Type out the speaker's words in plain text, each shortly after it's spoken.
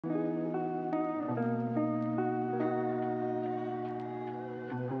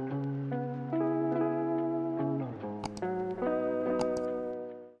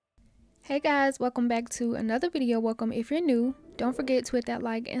Hey guys, welcome back to another video. Welcome if you're new. Don't forget to hit that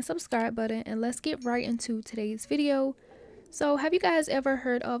like and subscribe button, and let's get right into today's video. So have you guys ever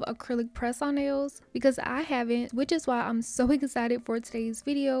heard of acrylic press-on nails? Because I haven't, which is why I'm so excited for today's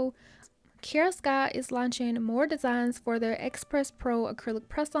video. Kiara Sky is launching more designs for their Xpress Pro acrylic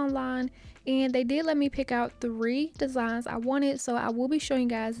press-on line, and they did let me pick out 3 designs I wanted, so I will be showing you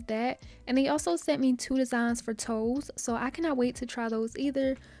guys that. And they also sent me 2 designs for toes, so I cannot wait to try those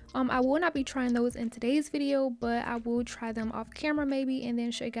either. I will not be trying those in today's video, but I will try them off camera maybe and then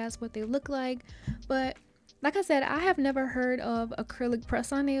show you guys what they look like. But like I said, I have never heard of acrylic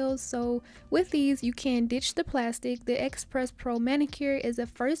press-on nails, so with these you can ditch the plastic. The Xpress Pro manicure is the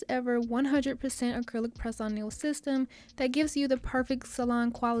first ever 100% acrylic press-on nail system that gives you the perfect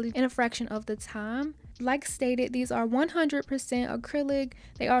salon quality in a fraction of the time. Like stated, these are 100% acrylic.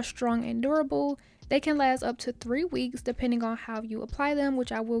 They are strong and durable. They can last up to 3 weeks depending on how you apply them,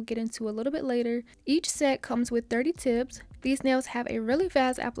 which I will get into a little bit later. Each set comes with 30 tips. These nails have a really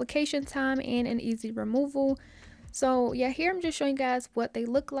fast application time and an easy removal. So yeah, here I'm just showing you guys what they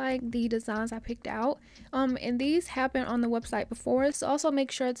look like, the designs I picked out. And these have been on the website before, so also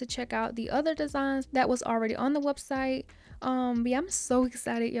make sure to check out the other designs that was already on the website. But yeah, I'm so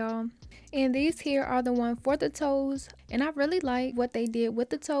excited, y'all. And these here are the one for the toes, and I really like what they did with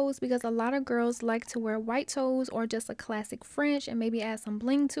the toes because a lot of girls like to wear white toes or just a classic French and maybe add some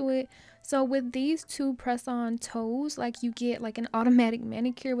bling to it. So with these 2 press-on toes, like you get like an automatic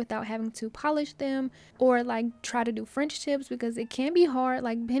manicure without having to polish them or like try to do French tips, because it can be hard,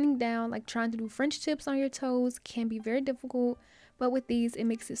 like bending down, like trying to do French tips on your toes can be very difficult. But with these, it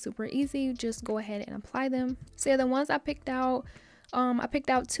makes it super easy. Just go ahead and apply them. So yeah, the ones I picked out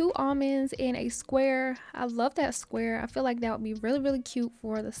 2 almonds and a square. I love that square. I feel like that would be really cute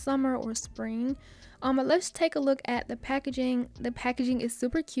for the summer or spring. But let's take a look at the packaging. The packaging is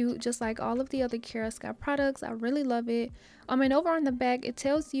super cute, just like all of the other Kiara Sky products. I really love it. And over on the back, it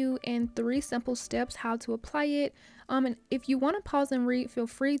tells you in 3 simple steps how to apply it. And if you want to pause and read, feel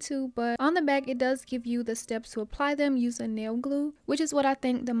free to, but on the back it does give you the steps to apply them using nail glue, which is what I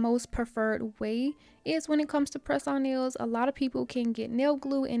think the most preferred way is when it comes to press-on nails. A lot of people can get nail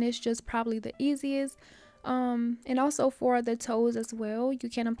glue and it's just probably the easiest. And also for the toes as well, you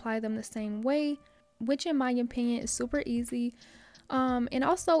can apply them the same way, which in my opinion is super easy. And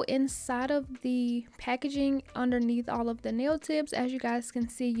also inside of the packaging, underneath all of the nail tips, as you guys can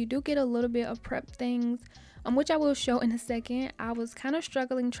see, you do get a little bit of prep things, which I will show in a second. I was kind of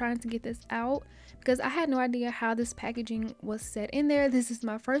struggling trying to get this out because I had no idea how this packaging was set in there. This is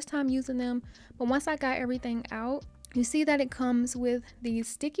my first time using them, but once I got everything out, you see that it comes with these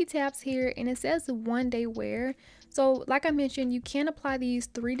sticky tabs here, and it says 1-day wear. So like I mentioned, you can apply these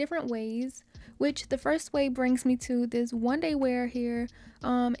 3 different ways, which the first way brings me to this 1-day wear here.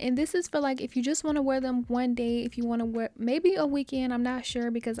 And this is for like if you just want to wear them one day, if you want to wear maybe a weekend, I'm not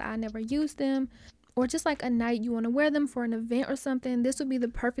sure because I never used them, or just like a night you want to wear them for an event or something. This would be the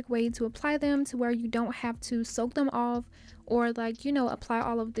perfect way to apply them to where you don't have to soak them off or like, you know, apply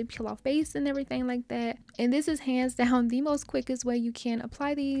all of the peel off base and everything like that. And this is hands down the most quickest way you can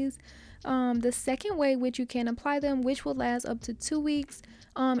apply these. The second way which you can apply them, which will last up to 2 weeks,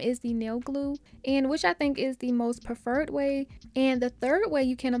 is the nail glue, and which I think is the most preferred way. And the third way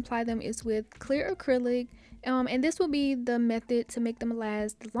you can apply them is with clear acrylic. And this will be the method to make them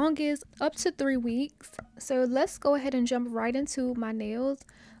last the longest, up to 3 weeks. So let's go ahead and jump right into my nails.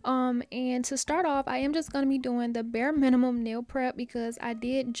 And to start off, I am just going to be doing the bare minimum nail prep because I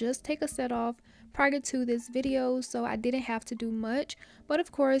did just take a set off prior to this video, so I didn't have to do much. But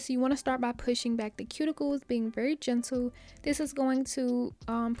of course, you want to start by pushing back the cuticles, being very gentle. This is going to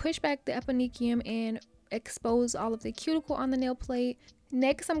push back the eponychium and expose all of the cuticle on the nail plate.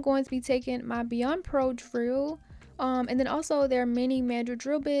 Next, I'm going to be taking my Beyond Pro drill, and then also their mini manual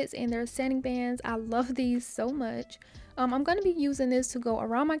drill bits and their sanding bands. I love these so much. I'm going to be using this to go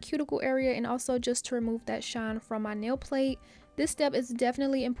around my cuticle area and also just to remove that shine from my nail plate. This step is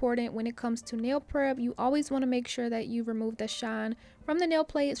definitely important when it comes to nail prep. You always want to make sure that you remove the shine from the nail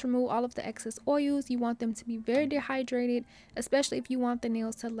plates, remove all of the excess oils. You want them to be very dehydrated, especially if you want the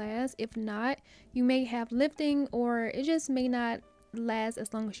nails to last. If not, you may have lifting or it just may not last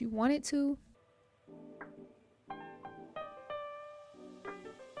as long as you want it to.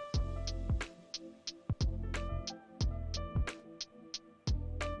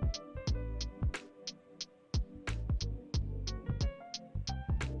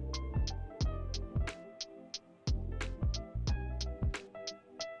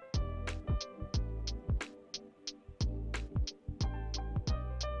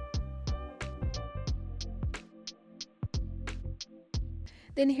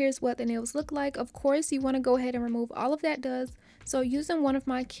 then here's what the nails look like. Of course, you want to go ahead and remove all of that dust. So using one of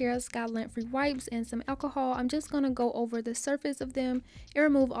my Kiara Sky lint-free wipes and some alcohol, I'm just going to go over the surface of them and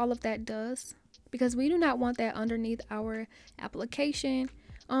remove all of that dust, because we do not want that underneath our application.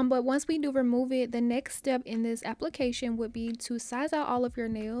 But once we do remove it, the next step in this application would be to size out all of your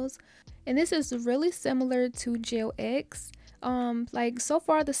nails. And this is really similar to Gel X. Like so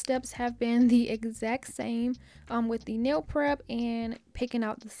far the steps have been the exact same with the nail prep and picking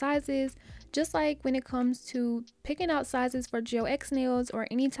out the sizes. Just like when it comes to picking out sizes for Gel X nails or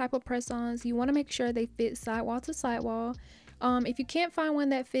any type of press-ons, you want to make sure they fit sidewall to sidewall. If you can't find one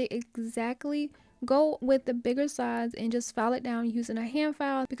that fit exactly, go with the bigger size and just file it down using a hand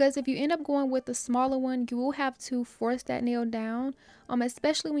file, because if you end up going with the smaller one, you will have to force that nail down,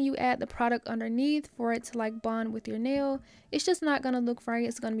 especially when you add the product underneath for it to like bond with your nail. It's just not going to look right.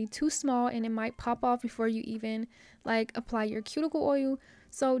 It's going to be too small and it might pop off before you even like apply your cuticle oil.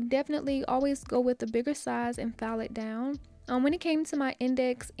 So definitely always go with the bigger size and file it down. When it came to my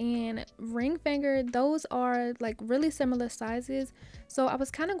index and ring finger, those are like really similar sizes, so I was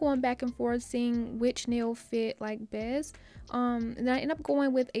kind of going back and forth seeing which nail fit like best. And I ended up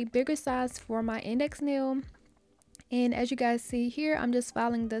going with a bigger size for my index nail, and as you guys see here, I'm just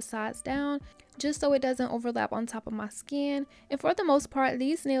filing the sides down just so it doesn't overlap on top of my skin. And for the most part,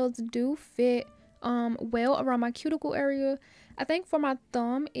 these nails do fit well around my cuticle area. I think for my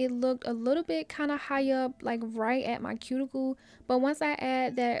thumb it looked a little bit kind of high up, like right at my cuticle, but once I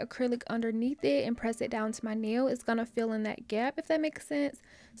add that acrylic underneath it and press it down to my nail, it's gonna fill in that gap, if that makes sense.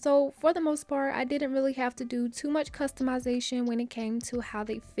 So for the most part, I didn't really have to do too much customization when it came to how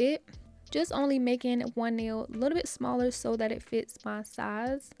they fit, just only making one nail a little bit smaller so that it fits my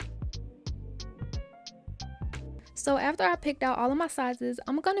size. So after I picked out all of my sizes,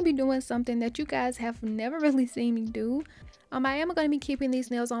 I'm going to be doing something that you guys have never really seen me do. I am going to be keeping these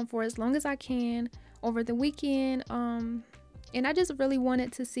nails on for as long as I can over the weekend. And I just really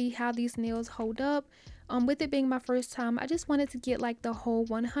wanted to see how these nails hold up. With it being my first time, I just wanted to get like the whole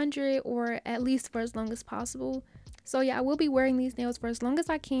 100, or at least for as long as possible. So yeah, I will be wearing these nails for as long as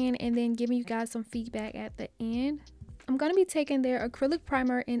I can and then giving you guys some feedback at the end. I'm going to be taking their acrylic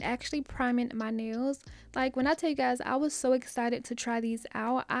primer and actually priming my nails. Like when I tell you guys, I was so excited to try these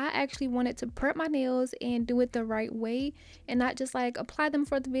out. I actually wanted to prep my nails and do it the right way and not just like apply them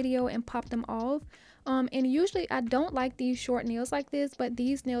for the video and pop them off. And usually I don't like these short nails like this, but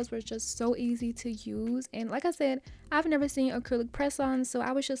these nails were just so easy to use. And like I said, I've never seen acrylic press-ons, so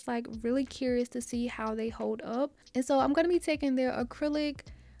I was just like really curious to see how they hold up. And so I'm going to be taking their acrylic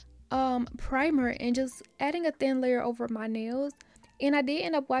primer and just adding a thin layer over my nails. And I did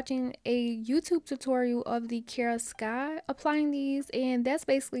end up watching a YouTube tutorial of the Kiara Sky applying these, and that's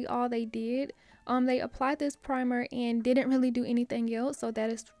basically all they did. They applied this primer and didn't really do anything else, so that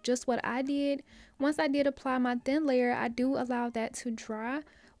is just what I did. Once I did apply my thin layer, I do allow that to dry.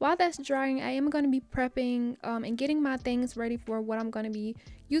 While that's drying, I am going to be prepping and getting my things ready for what I'm going to be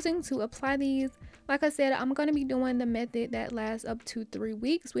using to apply these. Like I said, I'm going to be doing the method that lasts up to 3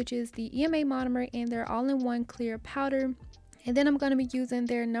 weeks, which is the EMA monomer and their all-in-one clear powder. And then I'm going to be using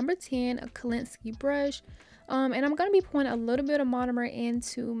their number 10 Kolinsky brush. And I'm going to be pouring a little bit of monomer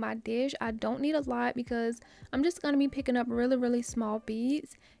into my dish. I don't need a lot because I'm just going to be picking up really small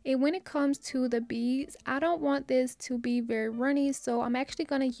beads. And when it comes to the beads, I don't want this to be very runny, so I'm actually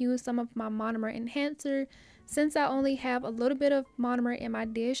going to use some of my monomer enhancer. Since I only have a little bit of monomer in my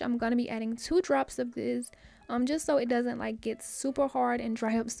dish, I'm going to be adding 2 drops of this just so it doesn't like get super hard and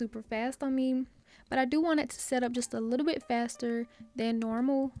dry up super fast on me. But I do want it to set up just a little bit faster than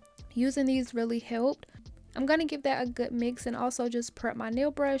normal. Using these really helped. I'm going to give that a good mix and also just prep my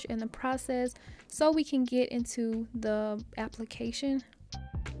nail brush in the process so we can get into the application.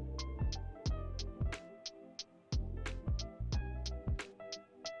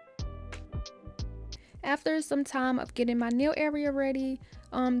 After some time of getting my nail area ready,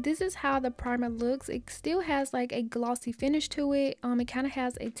 this is how the primer looks. It still has like a glossy finish to it. It kind of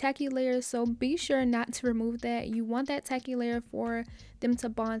has a tacky layer, so be sure not to remove that. You want that tacky layer for them to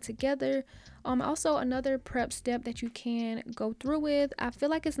bond together. Also another prep step that you can go through with, I feel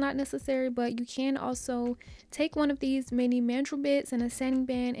like it's not necessary, but you can also take one of these mini mandrel bits and a sanding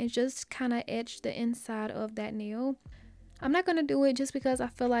band and just kind of etch the inside of that nail. I'm not going to do it just because I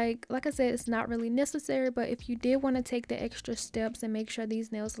feel like I said, it's not really necessary, but if you did want to take the extra steps and make sure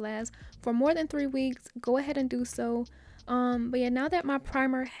these nails last for more than 3 weeks, go ahead and do so. But yeah, now that my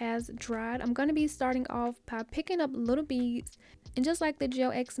primer has dried, I'm going to be starting off by picking up little beads, and just like the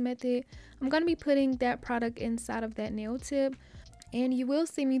Gel X method, I'm going to be putting that product inside of that nail tip, and you will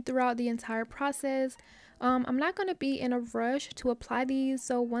see me throughout the entire process. I'm not going to be in a rush to apply these,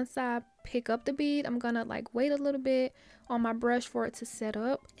 so once I pick up the bead, I'm going to like wait a little bit on my brush for it to set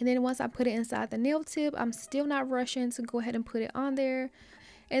up. And then once I put it inside the nail tip, I'm still not rushing to go ahead and put it on there.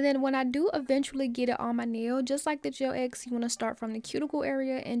 And then when I do eventually get it on my nail, just like the Gel X, you want to start from the cuticle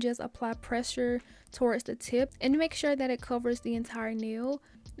area and just apply pressure towards the tip and make sure that it covers the entire nail.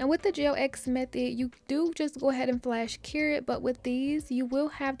 Now with the Gel X method, you do just go ahead and flash cure it, but with these, you will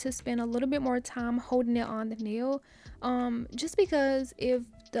have to spend a little bit more time holding it on the nail. Just because if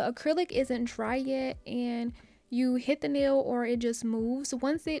the acrylic isn't dry yet and you hit the nail or it just moves,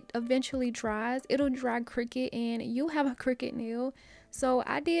 once it eventually dries, it'll dry crooked and you'll have a crooked nail. So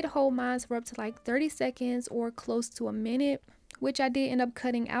I did hold mine for up to like 30 seconds or close to a minute, which I did end up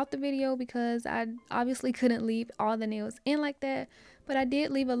cutting out the video because I obviously couldn't leave all the nails in like that, but I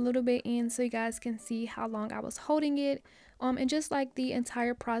did leave a little bit in so you guys can see how long I was holding it, and just like the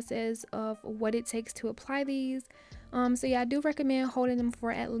entire process of what it takes to apply these. So yeah, I do recommend holding them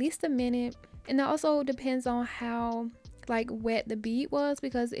for at least a minute, and that also depends on how like wet the bead was,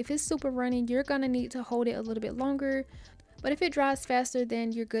 because if it's super runny, you're gonna need to hold it a little bit longer. But if it dries faster,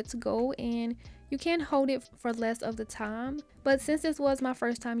 then you're good to go and you can hold it for less of the time. But since this was my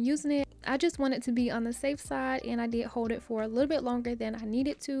first time using it, I just wanted to be on the safe side and I did hold it for a little bit longer than I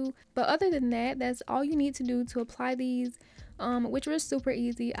needed to. But other than that, that's all you need to do to apply these, which was super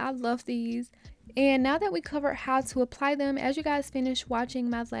easy. I love these. And now that we covered how to apply them, as you guys finish watching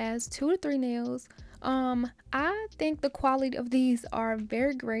my last 2 to 3 nails, I think the quality of these are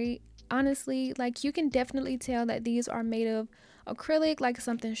very great. Honestly, like you can definitely tell that these are made of acrylic, like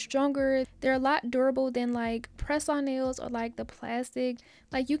something stronger. They're a lot durable than like press-on nails or like the plastic.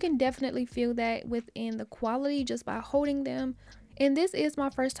 Like you can definitely feel that within the quality just by holding them. And this is my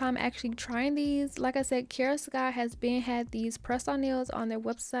first time actually trying these. Like I said, Kiara Sky has had these press-on nails on their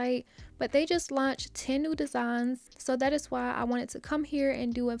website, but they just launched 10 new designs. So that is why I wanted to come here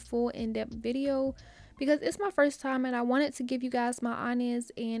and do a full in-depth video, because it's my first time and I wanted to give you guys my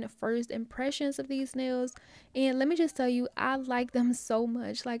honest and first impressions of these nails. And let me just tell you, I like them so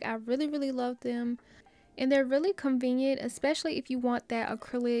much. Like I really love them, and they're really convenient, especially if you want that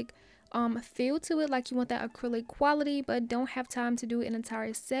acrylic feel to it, like you want that acrylic quality but don't have time to do an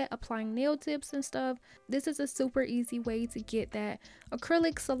entire set applying nail tips and stuff. This is a super easy way to get that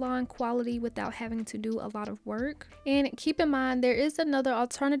acrylic salon quality without having to do a lot of work. And keep in mind, there is another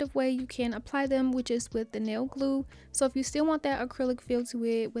alternative way you can apply them, which is with the nail glue. So if you still want that acrylic feel to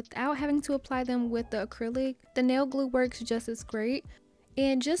it without having to apply them with the acrylic, the nail glue works just as great.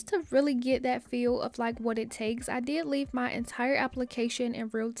 And just to really get that feel of like what it takes, I did leave my entire application in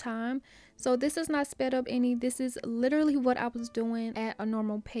real time. So this is not sped up any, this is literally what I was doing at a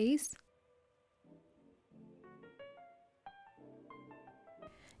normal pace.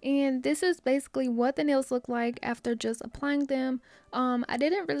 And this is basically what the nails look like after just applying them. I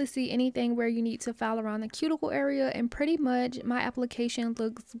didn't really see anything where you need to file around the cuticle area, and pretty much my application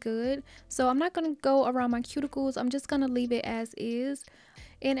looks good. So I'm not going to go around my cuticles, I'm just going to leave it as is.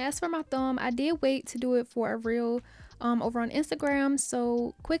 And as for my thumb, I did wait to do it for a reel over on Instagram,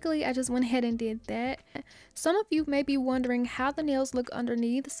 so quickly I just went ahead and did that. Some of you may be wondering how the nails look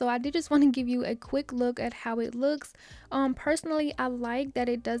underneath, so I did just want to give you a quick look at how it looks. Personally, I like that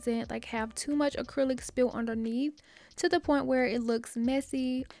it doesn't like have too much acrylic spill underneath to the point where it looks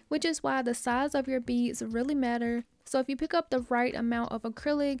messy, which is why the size of your beads really matter. So if you pick up the right amount of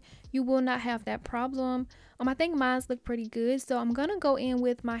acrylic, you will not have that problem. I think mine look pretty good, so I'm gonna go in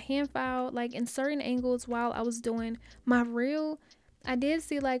with my hand file like in certain angles while I was doing my reel. I did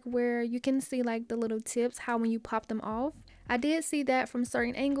see like where you can see like the little tips, how when you pop them off, I did see that from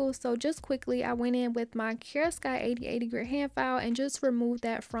certain angles. So just quickly I went in with my Kiara Sky 8080 grit hand file and just removed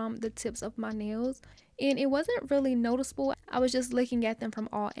that from the tips of my nails, and it wasn't really noticeable. I was just looking at them from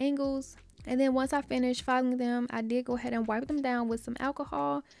all angles. And then once I finished filing them, I did go ahead and wipe them down with some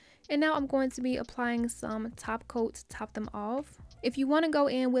alcohol. And now I'm going to be applying some top coat to top them off. If you want to go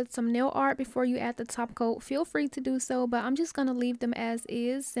in with some nail art before you add the top coat, feel free to do so, but I'm just going to leave them as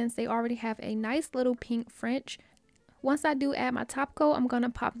is since they already have a nice little pink French. Once I do add my top coat, I'm going to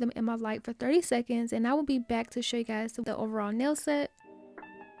pop them in my light for 30 seconds and I will be back to show you guys the overall nail set.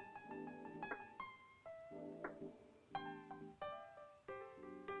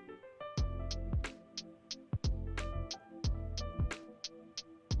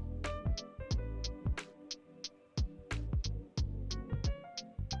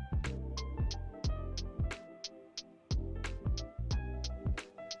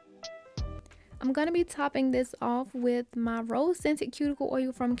 I'm going to be topping this off with my rose scented cuticle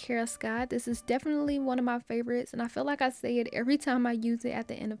oil from Kiara Sky. This is definitely one of my favorites, and I feel like I say it every time I use it at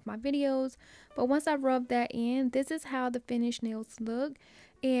the end of my videos. But once I rub that in, this is how the finished nails look,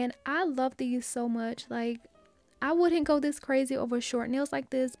 and I love these so much. Like, I wouldn't go this crazy over short nails like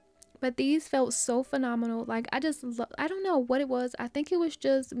this, but these felt so phenomenal. Like, I don't know what it was. I think it was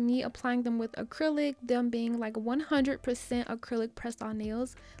just me applying them with acrylic, them being like 100% acrylic pressed on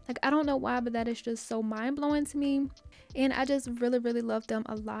nails. Like, I don't know why, but that is just so mind-blowing to me, and I just really love them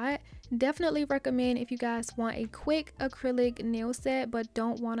a lot. Definitely recommend if you guys want a quick acrylic nail set but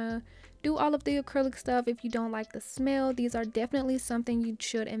don't want to do all of the acrylic stuff. If you don't like the smell, these are definitely something you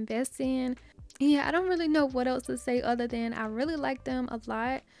should invest in. Yeah, I don't really know what else to say other than I really like them a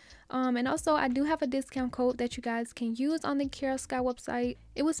lot. And also, I do have a discount code that you guys can use on the Kiara Sky website.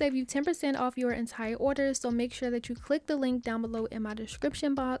 It will save you 10% off your entire order, so make sure that you click the link down below in my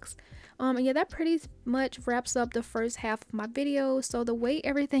description box. And yeah, that pretty much wraps up the first half of my video. So the way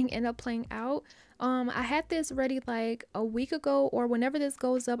everything ended up playing out, I had this ready like a week ago, or whenever this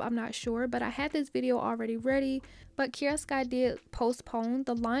goes up, I'm not sure, but I had this video already ready. But Kiara Sky did postpone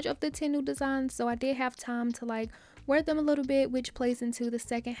the launch of the 10 new designs, so I did have time to like wear them a little bit, which plays into the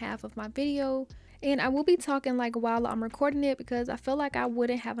second half of my video. And I will be talking like while I'm recording it, because I feel like I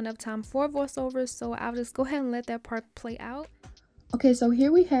wouldn't have enough time for voiceovers, so I'll just go ahead and let that part play out. Okay, so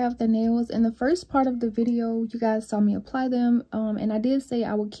here we have the nails. In the first part of the video, you guys saw me apply them, and I did say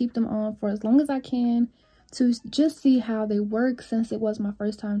I would keep them on for as long as I can to just see how they work, since it was my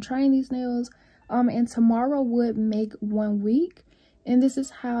first time trying these nails. And tomorrow would make 1 week, and this is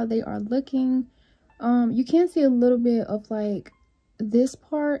how they are looking. You can see a little bit of like this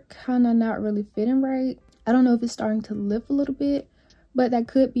part kind of not really fitting right. I don't know if it's starting to lift a little bit, but that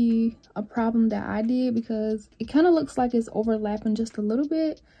could be a problem that I did, because it kind of looks like it's overlapping just a little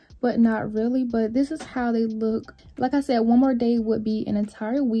bit, but not really. But this is how they look. Like I said, one more day would be an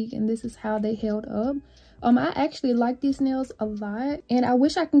entire week, and this is how they held up. I actually like these nails a lot, and I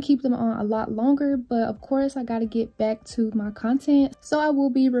wish I can keep them on a lot longer, but of course I got to get back to my content, so I will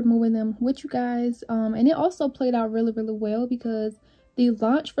be removing them with you guys. And it also played out really well, because the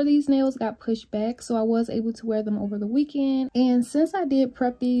launch for these nails got pushed back, so I was able to wear them over the weekend. And since I did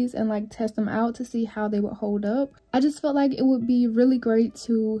prep these and like test them out to see how they would hold up, I just felt like it would be really great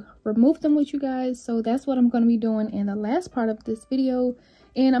to remove them with you guys. So that's what I'm going to be doing in the last part of this video.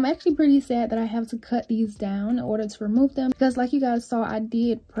 And I'm actually pretty sad that I have to cut these down in order to remove them, because like you guys saw, I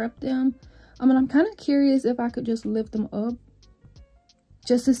did prep them. And I'm kind of curious if I could just lift them up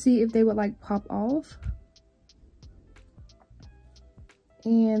just to see if they would like pop off.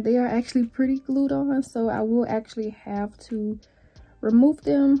 And they are actually pretty glued on, so I will actually have to remove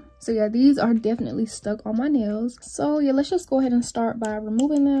them. So yeah, these are definitely stuck on my nails. So yeah, let's just go ahead and start by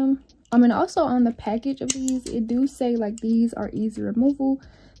removing them. And also on the package of these, it do say like these are easy removal,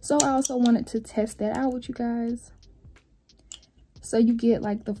 so I also wanted to test that out with you guys, so you get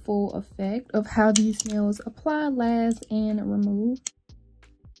like the full effect of how these nails apply, last, and remove.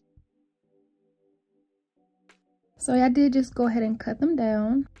 So I did just go ahead and cut them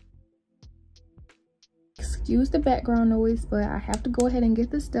down. Excuse the background noise, but I have to go ahead and get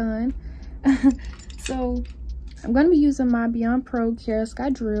this done. So I'm going to be using my Beyond Pro Kiara Sky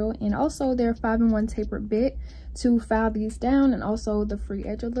drill, and also their 5-in-1 tapered bit to file these down, and also the free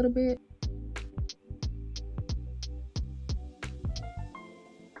edge a little bit.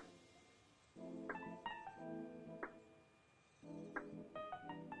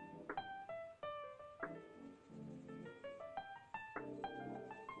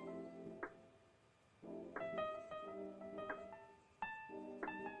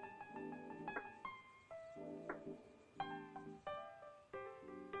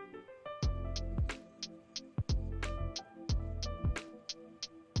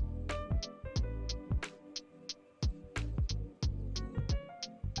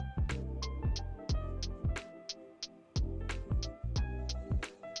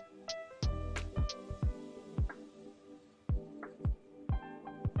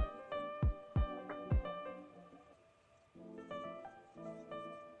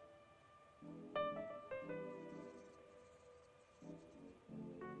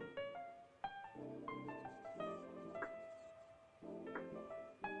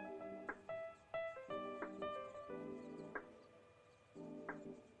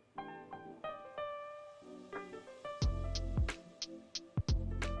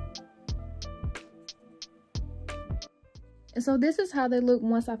 And so this is how they look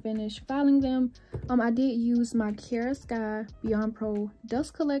once I finish filing them. I did use my Kiara Sky Beyond Pro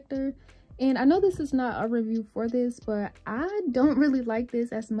dust collector, And I know this is not a review for this, but I don't really like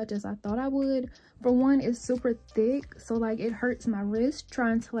this as much as I thought I would. For one, it's super thick, so like it hurts my wrist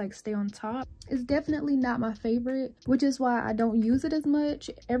trying to like stay on top. It's definitely not my favorite, which is why I don't use it as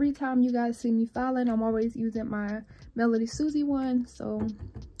much. Every time you guys see me filing, I'm always using my Melody Susie one. So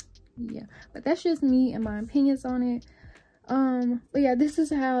yeah, but that's just me and my opinions on it. But yeah, this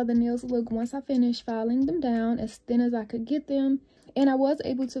is how the nails look once I finish filing them down as thin as I could get them. And I was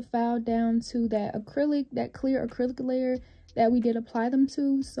able to file down to that acrylic, that clear acrylic layer that we did apply them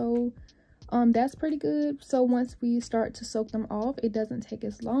to. So that's pretty good. So once we start to soak them off, it doesn't take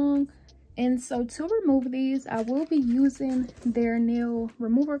as long. And so to remove these, I will be using their nail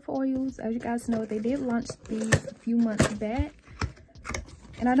remover foils. As you guys know, they did launch these a few months back.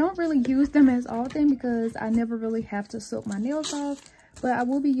 And I don't really use them as often because I never really have to soak my nails off. But I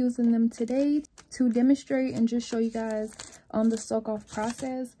will be using them today to demonstrate and just show you guys the soak off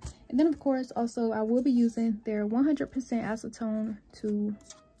process. And then of course also I will be using their 100% acetone to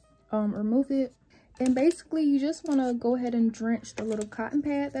remove it. And basically you just want to go ahead and drench the little cotton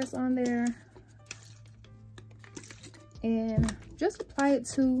pad that's on there and just apply it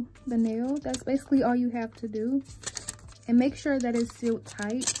to the nail. That's basically all you have to do. And make sure that it's sealed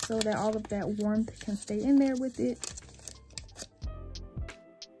tight so that all of that warmth can stay in there with it.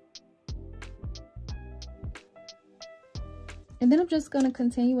 And then I'm just going to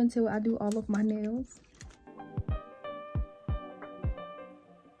continue until I do all of my nails.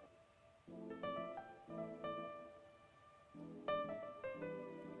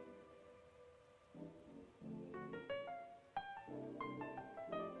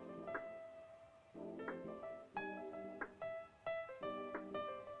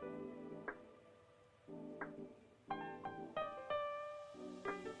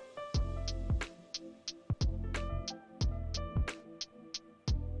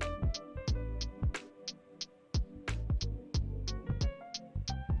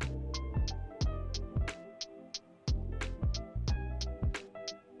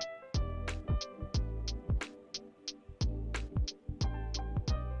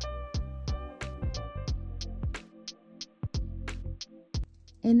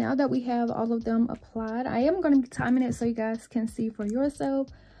 And now that we have all of them applied, I am going to be timing it so you guys can see for yourself.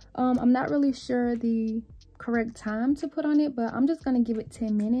 I'm not really sure the correct time to put on it, but I'm just going to give it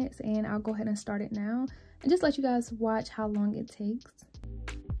 10 minutes and I'll go ahead and start it now and just let you guys watch how long it takes.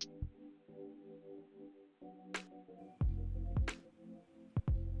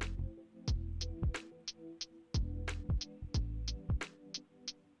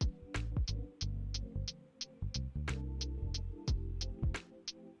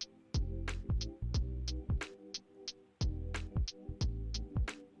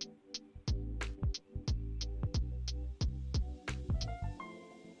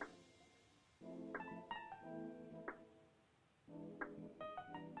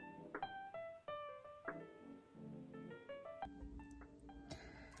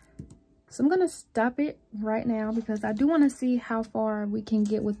 So I'm going to stop it right now because I do want to see how far we can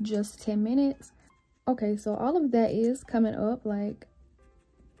get with just 10 minutes. Okay, so all of that is coming up, like,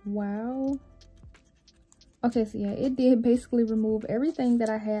 wow. Okay, so yeah, it did basically remove everything that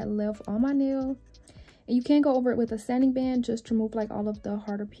I had left on my nail. And you can go over it with a sanding band just to remove like all of the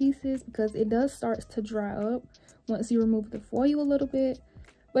harder pieces because it does start to dry up once you remove the foil a little bit.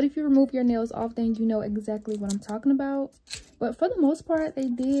 But if you remove your nails off, then you know exactly what I'm talking about. But for the most part, they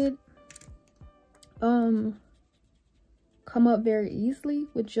did come up very easily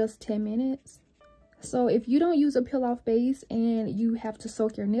with just 10 minutes. So if you don't use a peel off base and you have to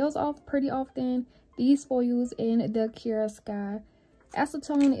soak your nails off pretty often, these foils and the Kiara Sky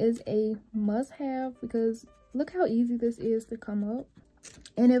Acetone is a must-have because look how easy this is to come up.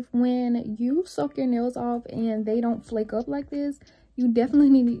 And if when you soak your nails off and they don't flake up like this, you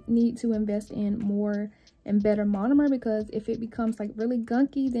definitely need to invest in more and better monomer, because if it becomes like really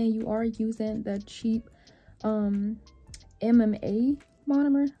gunky, then you are using the cheap MMA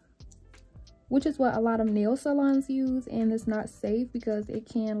monomer, which is what a lot of nail salons use, and it's not safe because it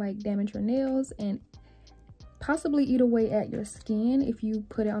can like damage your nails and possibly eat away at your skin if you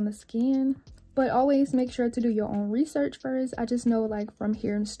put it on the skin. But always make sure to do your own research first. I just know like from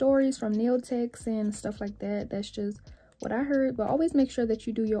hearing stories from nail techs and stuff like that, that's just what I heard. But always make sure that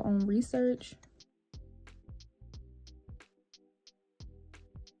you do your own research.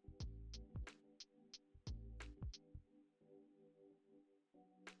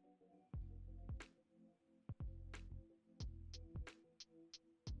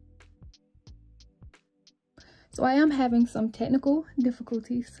 So I am having some technical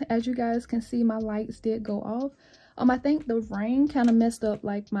difficulties. As you guys can see, my lights did go off. I think the rain kind of messed up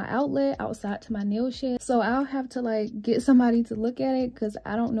like my outlet outside to my nail shed, so I'll have to like get somebody to look at it because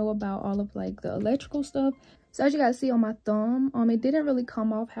I don't know about all of like the electrical stuff. So as you guys see on my thumb, it didn't really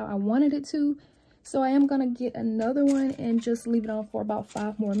come off how I wanted it to, so I am gonna get another one and just leave it on for about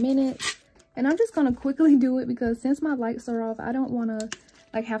 5 more minutes. And I'm just gonna quickly do it because since my lights are off, I don't want to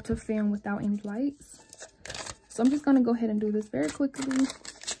like have to film without any lights. So I'm just gonna go ahead and do this very quickly.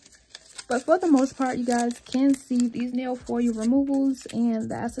 But for the most part, you guys can see these nail foil removals,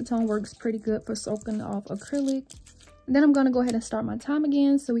 and the acetone works pretty good for soaking off acrylic. And then I'm going to go ahead and start my time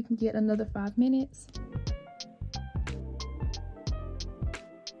again so we can get another 5 minutes.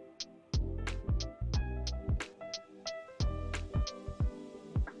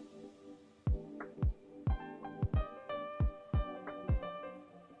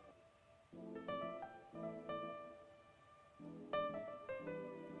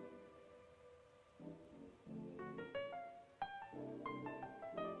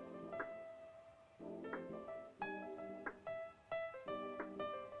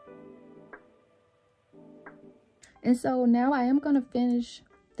 And so now I am going to finish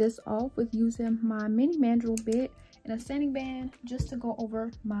this off with using my mini mandrel bit and a sanding band just to go over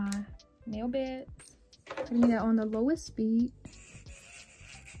my nail beds. Putting that on the lowest speed.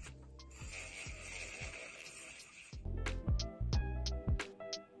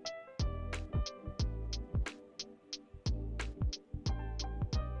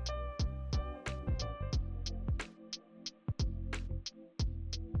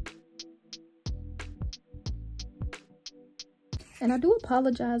 And I do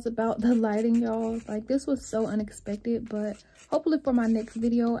apologize about the lighting, y'all. Like, this was so unexpected, but hopefully for my next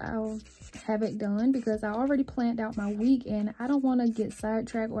video, I'll have it done because I already planned out my week and I don't want to get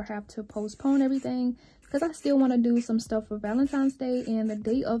sidetracked or have to postpone everything because I still want to do some stuff for Valentine's Day. And the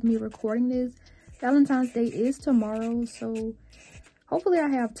day of me recording this, Valentine's Day is tomorrow, so hopefully I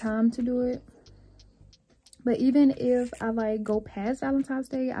have time to do it. But even if I like go past Valentine's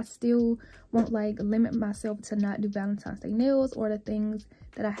Day, I still won't like limit myself to not do Valentine's Day nails or the things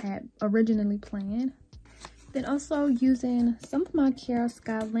that I had originally planned. Then also using some of my Kiara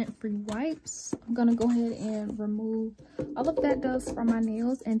Sky lint-free wipes, I'm gonna go ahead and remove all of that dust from my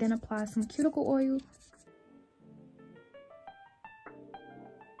nails and then apply some cuticle oil.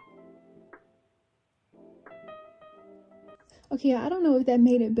 Okay, I don't know if that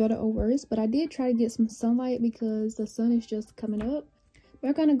made it better or worse, but I did try to get some sunlight because the sun is just coming up.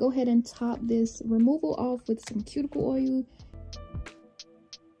 We're gonna go ahead and top this removal off with some cuticle oil.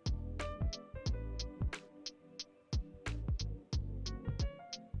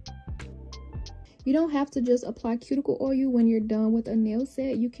 You don't have to just apply cuticle oil when you're done with a nail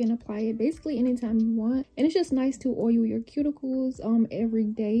set. You can apply it basically anytime you want. And it's just nice to oil your cuticles every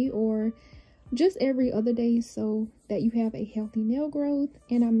day or just every other day so that you have a healthy nail growth.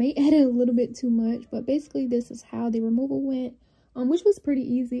 And I may add it a little bit too much, but basically this is how the removal went, which was pretty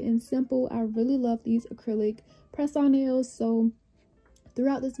easy and simple. I really love these acrylic press-on nails, so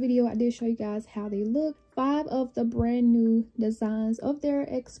throughout this video I did show you guys how they look. 5 of the brand new designs of their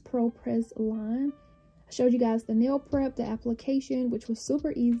X Pro Press line. I showed you guys the nail prep, the application, which was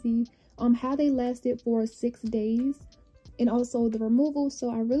super easy, how they lasted for 6 days, and also the removal. So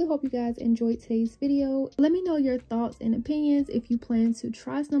I really hope you guys enjoyed today's video. Let me know your thoughts and opinions if you plan to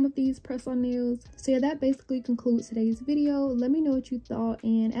try some of these press-on nails. So yeah, that basically concludes today's video. Let me know what you thought,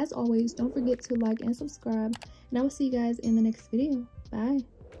 and as always, don't forget to like and subscribe, and I will see you guys in the next video. Bye.